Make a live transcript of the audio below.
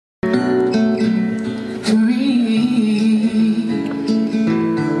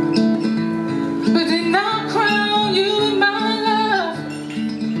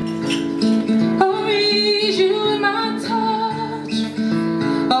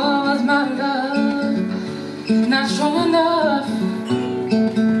my love not strong enough?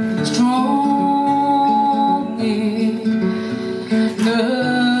 Strong enough.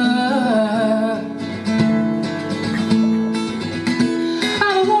 I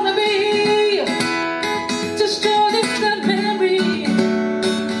don't wanna be just your distant memory.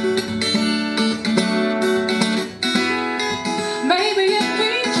 Maybe if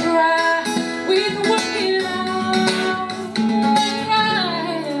we try, we can work it out.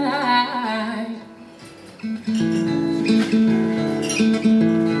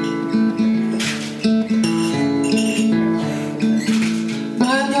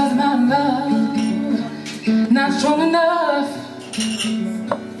 But was my love not strong enough?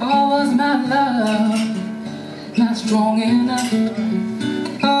 Or was my love not strong enough?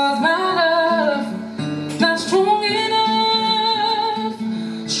 Was my love not strong enough?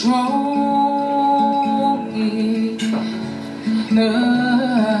 Strong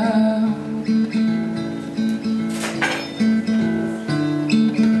enough.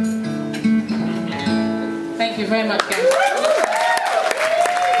 Thank you very much, guys.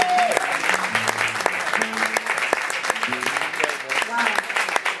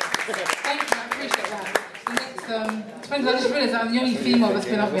 Thank you, I appreciate that. The next, depends, I just realised I'm the only female that's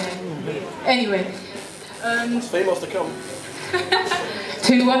been up here. Anyway. Females to come.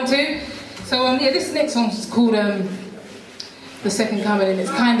 2, 1, 2. So yeah, this next song is called The Second Coming, and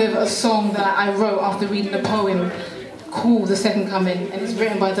it's kind of a song that I wrote after reading a poem called The Second Coming, and it's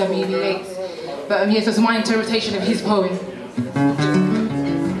written by W.B. Yeats. But yes, it's my interpretation of his poem.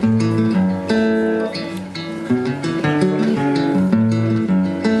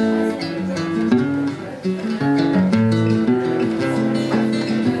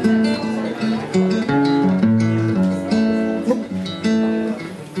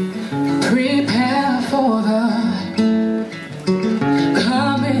 Prepare for the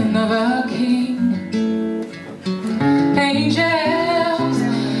coming of a king. Angels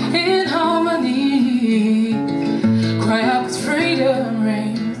in harmony cry out 'cause freedom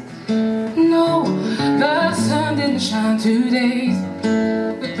reigns. No, the sun didn't shine 2 days,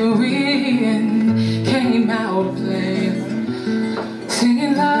 but the wind came out to play,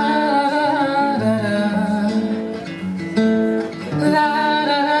 singing la la la la la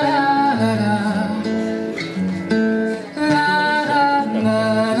la la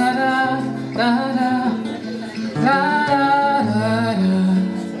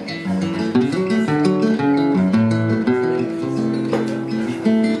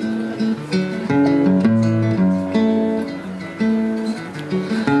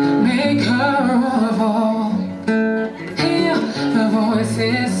Maker of all, hear the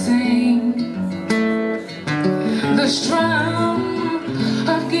voices sing, the strum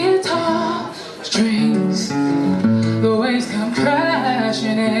of guitar strings, the waves come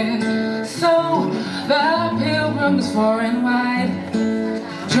crashing in. So the pilgrims far and wide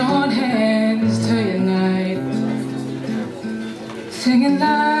join hands to unite, singing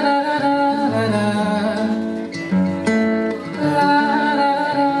la la la la la la.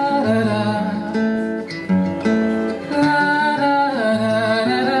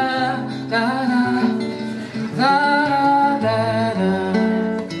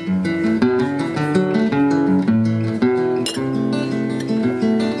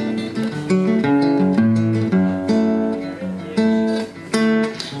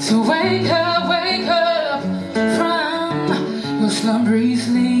 So wake up from your slumbery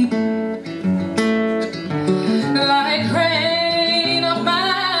sleep, like rain off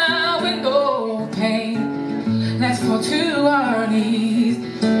my window pane. Let's fall to our knees,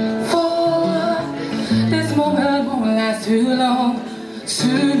 for this moment won't last too long.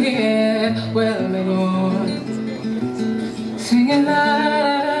 Soon it will be gone, singing la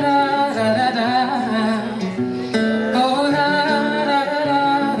la la la la.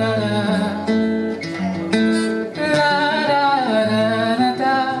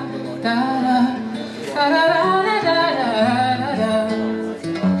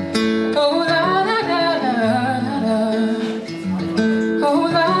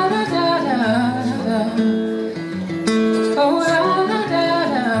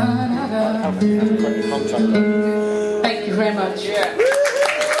 Thank you very much. Yeah.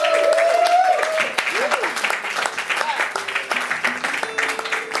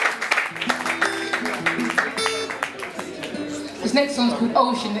 This next song's called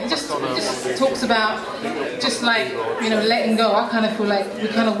Ocean. It just talks about just like, you know, letting go. I kind of feel like we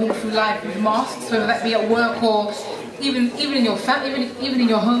kind of walk through life with masks, whether that be at work or even in your even in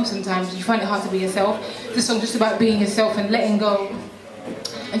your home. Sometimes you find it hard to be yourself. This song's just about being yourself and letting go,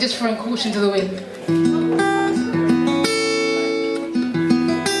 and just throwing caution to the wind.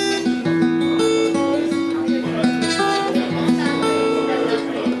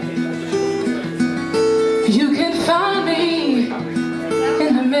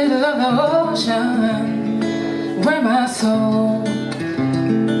 soul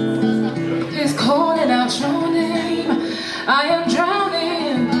is calling out your name. I am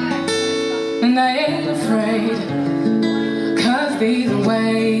drowning and I ain't afraid, 'cause these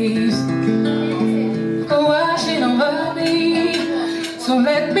waves are washing over me. So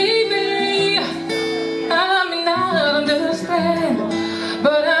let me be. I may not understand,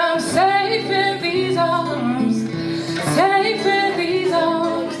 but I'm safe in these arms, safe in these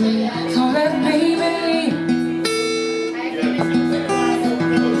arms. So let me be.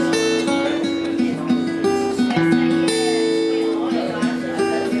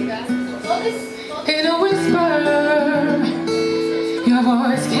 In a whisper, your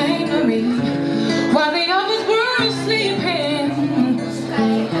voice came to me while the others were sleeping,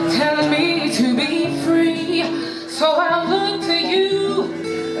 telling me to be free. So I look to you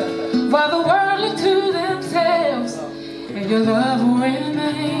while the world look to themselves, and your love will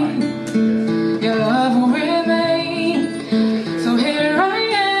remain, your love will remain. So here I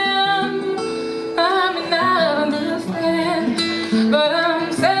am, I may not understand, but I'm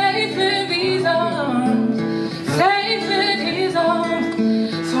safe in these arms, safe in his arms.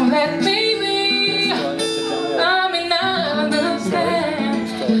 So let me be. I may not understand,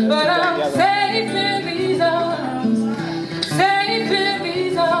 but I'm safe in these arms, safe in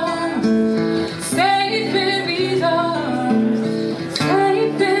these arms, safe in these arms,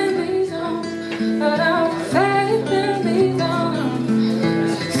 safe in these arms. But I'm safe in these arms,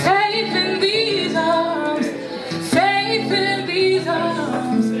 safe in these arms, safe in these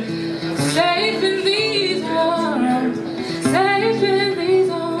arms, safe in these arms, safe in these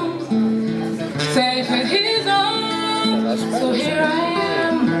arms, safe in his arms. So here I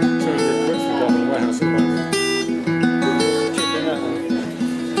am.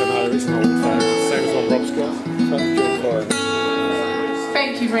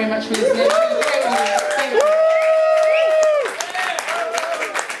 Thank you very much for listening.